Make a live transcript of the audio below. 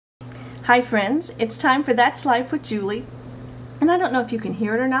Hi friends, it's time for That's Life with Julie. And I don't know if you can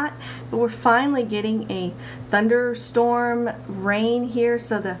hear it or not, but we're finally getting a thunderstorm rain here.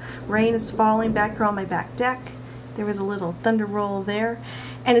 So the rain is falling back here on my back deck. There was a little thunder roll there.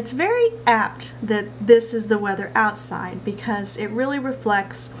 And it's very apt that this is the weather outside because it really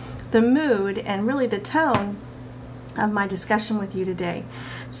reflects the mood and really the tone of my discussion with you today.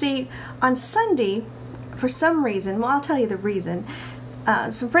 See, on Sunday, for some reason, well, I'll tell you the reason.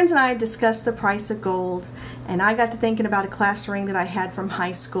 Some friends and I discussed the price of gold, and I got to thinking about a class ring that I had from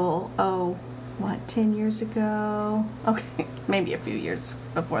high school. 10 years ago? Okay, maybe a few years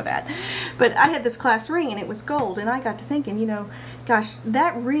before that. But I had this class ring, and it was gold, and I got to thinking, gosh,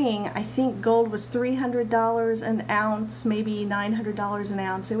 that ring, I think gold was $300 an ounce, maybe $900 an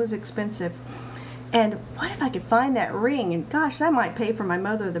ounce. It was expensive. And what if I could find that ring, and gosh, that might pay for my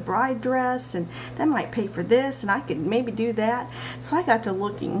mother of the bride dress, and that might pay for this, and I could maybe do that. So I got to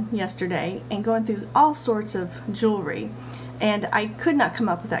looking yesterday and going through all sorts of jewelry, and I could not come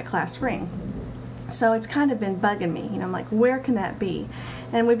up with that class ring. So it's kind of been bugging me. I'm like, where can that be?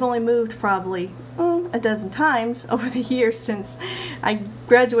 And we've only moved probably a dozen times over the years since I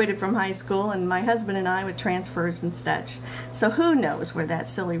graduated from high school, and my husband and I with transfers and such. So who knows where that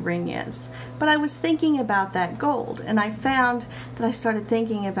silly ring is. But I was thinking about that gold, and I found that I started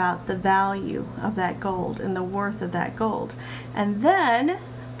thinking about the value of that gold and the worth of that gold. And then,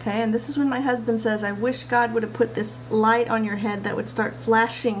 okay, and this is when my husband says, I wish God would have put this light on your head that would start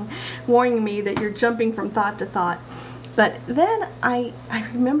flashing, warning me that you're jumping from thought to thought. But then I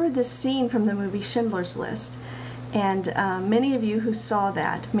remember this scene from the movie Schindler's List, and many of you who saw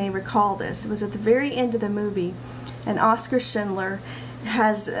that may recall this. It was at the very end of the movie, and Oskar Schindler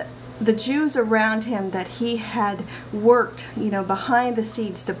has the Jews around him that he had worked, behind the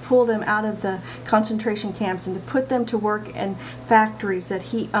scenes to pull them out of the concentration camps and to put them to work in factories that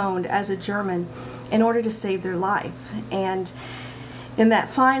he owned as a German in order to save their life. And in that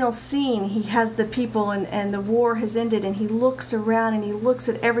final scene, he has the people, and the war has ended, and he looks around and he looks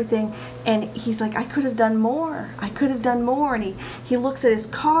at everything, and he's like, I could have done more. I could have done more. And he looks at his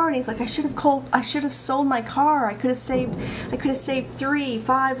car, and he's like, I should have sold my car. I could have saved 3,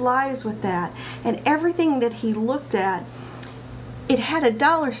 5 lives with that. And everything that he looked at, it had a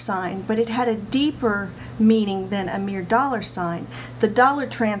dollar sign, but it had a deeper meaning than a mere dollar sign. The dollar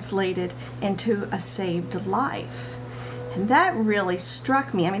translated into a saved life. And that really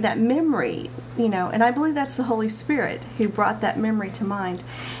struck me. I mean, that memory, and I believe that's the Holy Spirit who brought that memory to mind.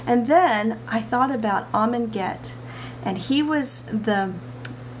 And then I thought about Amen Get, and he was the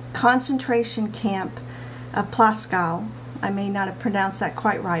concentration camp of Plaszow. I may not have pronounced that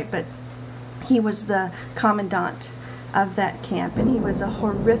quite right, but he was the commandant of that camp, and he was a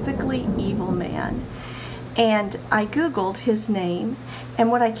horrifically evil man. And I Googled his name,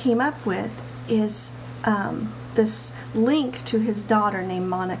 and what I came up with is this link to his daughter named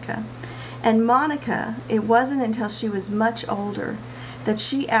Monica. And Monica, it wasn't until she was much older that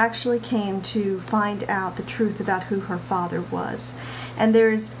she actually came to find out the truth about who her father was. And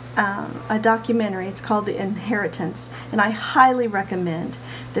there's a documentary, it's called The Inheritance, and I highly recommend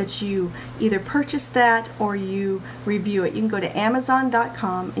that you either purchase that or you review it. You can go to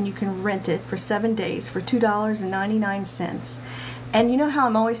Amazon.com and you can rent it for 7 days for $2.99. And you know how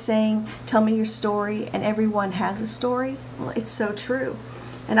I'm always saying, tell me your story, and everyone has a story? Well, it's so true.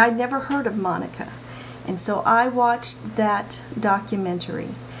 And I'd never heard of Monica. And so I watched that documentary,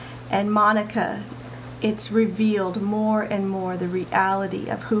 and Monica, it's revealed more and more the reality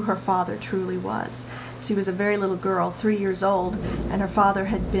of who her father truly was. She was a very little girl, 3 years old, and her father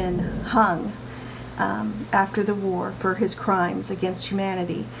had been hung after the war for his crimes against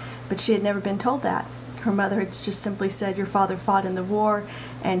humanity. But she had never been told that. Her mother had just simply said, your father fought in the war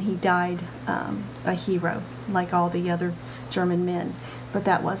and he died a hero like all the other German men. But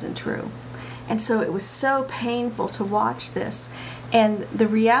that wasn't true. And so it was so painful to watch this. And the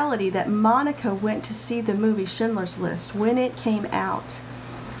reality that Monica went to see the movie Schindler's List when it came out.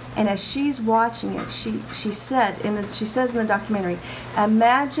 And as she's watching it, she says in the documentary,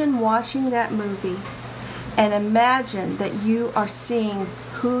 imagine watching that movie and imagine that you are seeing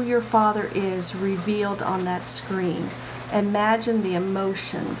who your father is revealed on that screen. Imagine the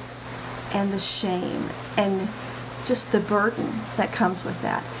emotions and the shame and just the burden that comes with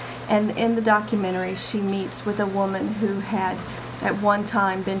that. And in the documentary, she meets with a woman who had at one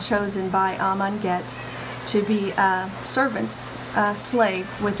time been chosen by Amen Get to be a servant, a slave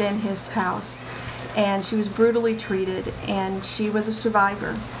within his house. And she was brutally treated, and she was a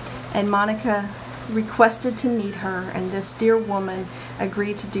survivor. And Monica requested to meet her, and this dear woman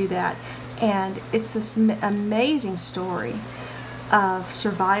agreed to do that. And it's this amazing story of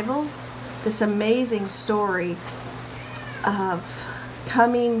survival this amazing story of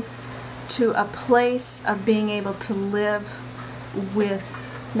coming to a place of being able to live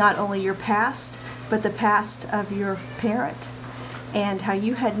with not only your past, but the past of your parent, and how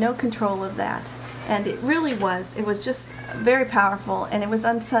you had no control of that. And it was just very powerful, and it was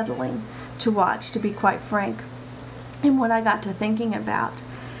unsettling to watch, to be quite frank. And what I got to thinking about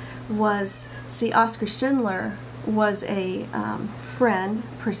was, see, Oskar Schindler was a friend,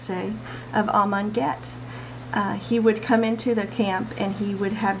 per se, of Amon Get. He would come into the camp and he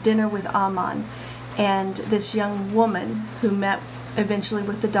would have dinner with Amon, and this young woman who met eventually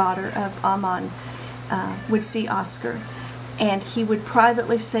with the daughter of Amon would see Oskar, and he would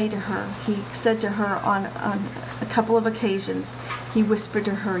privately say to her, he said to her on a couple of occasions, he whispered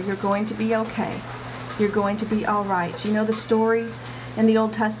to her, "You're going to be okay. You're going to be all right." You know the story in the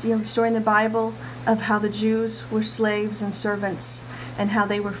Old Testament, the story in the Bible of how the Jews were slaves and servants and how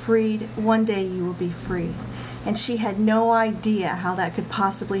they were freed. One day you will be free. And she had no idea how that could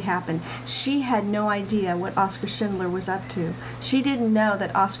possibly happen. She had no idea what Oskar Schindler was up to. She didn't know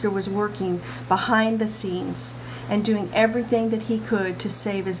that Oskar was working behind the scenes and doing everything that he could to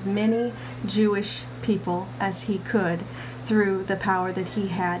save as many Jewish people as he could through the power that he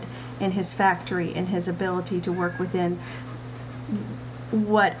had in his factory and his ability to work within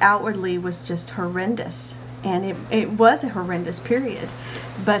what outwardly was just horrendous. And it was a horrendous period,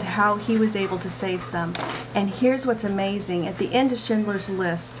 but how he was able to save some. And here's what's amazing. At the end of Schindler's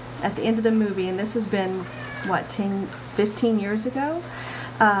List, at the end of the movie, and this has been, what, 15 years ago?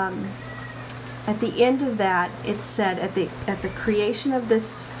 At the end of that, it said, at the creation of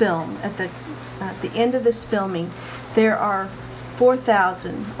this film, at the end of this filming, there are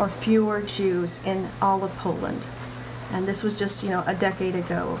 4,000 or fewer Jews in all of Poland. And this was just, a decade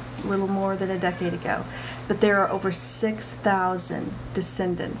ago, a little more than a decade ago. But there are over 6,000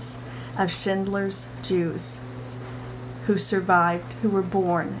 descendants of Schindler's Jews who survived, who were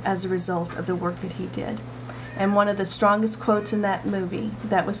born as a result of the work that he did. And one of the strongest quotes in that movie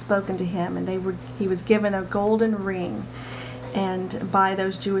that was spoken to him, and he was given a golden ring and by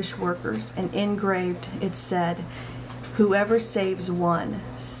those Jewish workers, and engraved it said, "Whoever saves one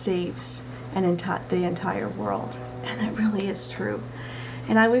saves the entire world." And that really is true.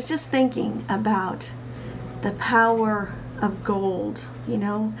 And I was just thinking about the power of gold,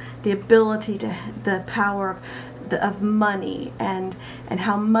 the ability to, the power of money, and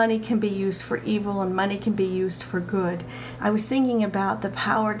how money can be used for evil and money can be used for good. I was thinking about the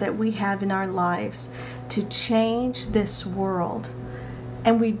power that we have in our lives to change this world.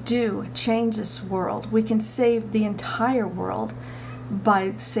 And we do change this world. We can save the entire world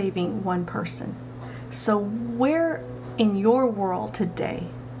by saving one person. So where in your world today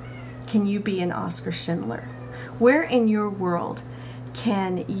can you be an Oskar Schindler? Where in your world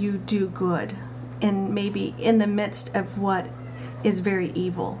can you do good, and maybe in the midst of what is very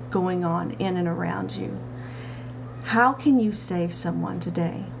evil going on in and around you? How can you save someone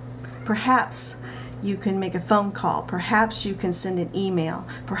today? Perhaps you can make a phone call. Perhaps you can send an email.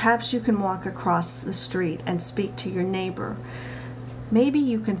 Perhaps you can walk across the street and speak to your neighbor. Maybe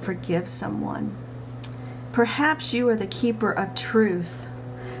you can forgive someone. Perhaps you are the keeper of truth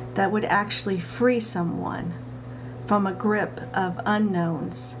that would actually free someone from a grip of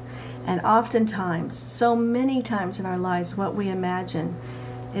unknowns. And oftentimes, so many times in our lives, what we imagine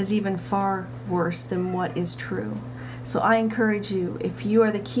is even far worse than what is true. So I encourage you, if you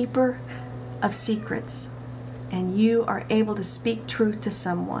are the keeper of secrets and you are able to speak truth to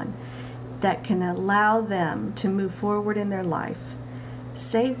someone that can allow them to move forward in their life,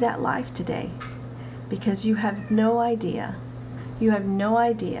 save that life today. Because you have no idea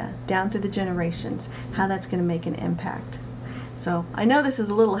down through the generations how that's going to make an impact. So I know this is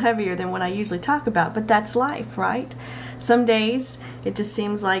a little heavier than what I usually talk about, but that's life, right? Some days it just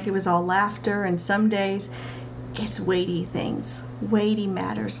seems like it was all laughter, and some days it's weighty things, weighty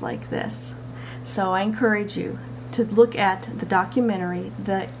matters like this. So I encourage you to look at the documentary,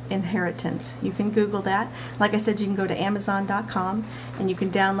 The Inheritance. You can Google that. Like I said, you can go to Amazon.com and you can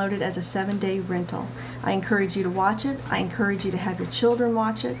download it as a 7-day rental. I encourage you to watch it. I encourage you to have your children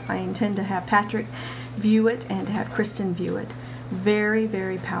watch it. I intend to have Patrick view it and to have Kristen view it. Very,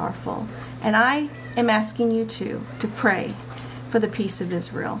 very powerful. And I am asking you to pray for the peace of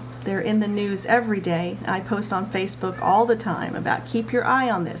Israel. They're in the news every day. I post on Facebook all the time about keep your eye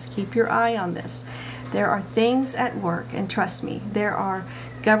on this, keep your eye on this. There are things at work, and trust me, there are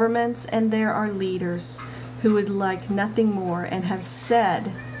governments and there are leaders who would like nothing more and have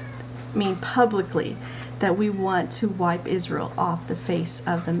said, publicly, that we want to wipe Israel off the face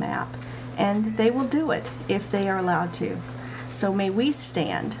of the map. And they will do it if they are allowed to. So may we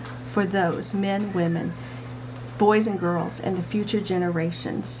stand for those men, women, boys and girls, and the future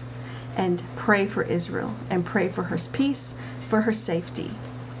generations. And pray for Israel and pray for her peace, for her safety.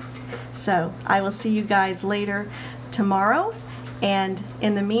 So I will see you guys later tomorrow. And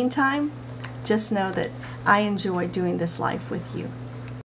in the meantime, just know that I enjoy doing this life with you.